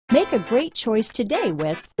Make a great choice today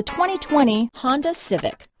with the 2020 Honda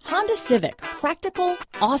Civic. Honda Civic, practical,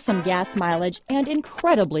 awesome gas mileage, and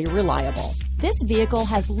incredibly reliable. This vehicle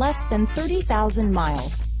has less than 30,000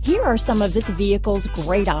 miles. Here are some of this vehicle's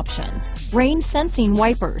great options: rain sensing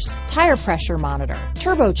wipers, tire pressure monitor,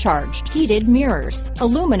 turbocharged, heated mirrors,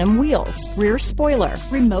 aluminum wheels, rear spoiler,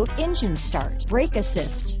 remote engine start, brake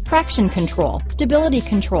assist, traction control, stability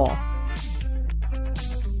control.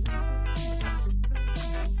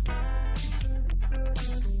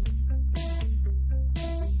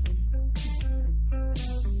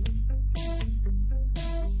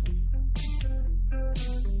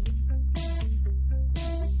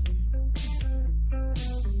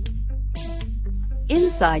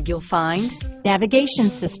 Inside you'll find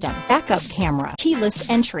Navigation system, backup camera, keyless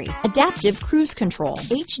entry, adaptive cruise control,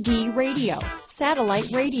 HD radio, satellite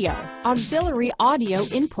radio, auxiliary audio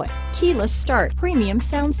input, keyless start, premium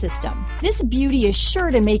sound system. This beauty is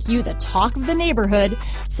sure to make you the talk of the neighborhood,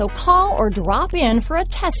 so call or drop in for a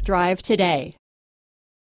test drive today.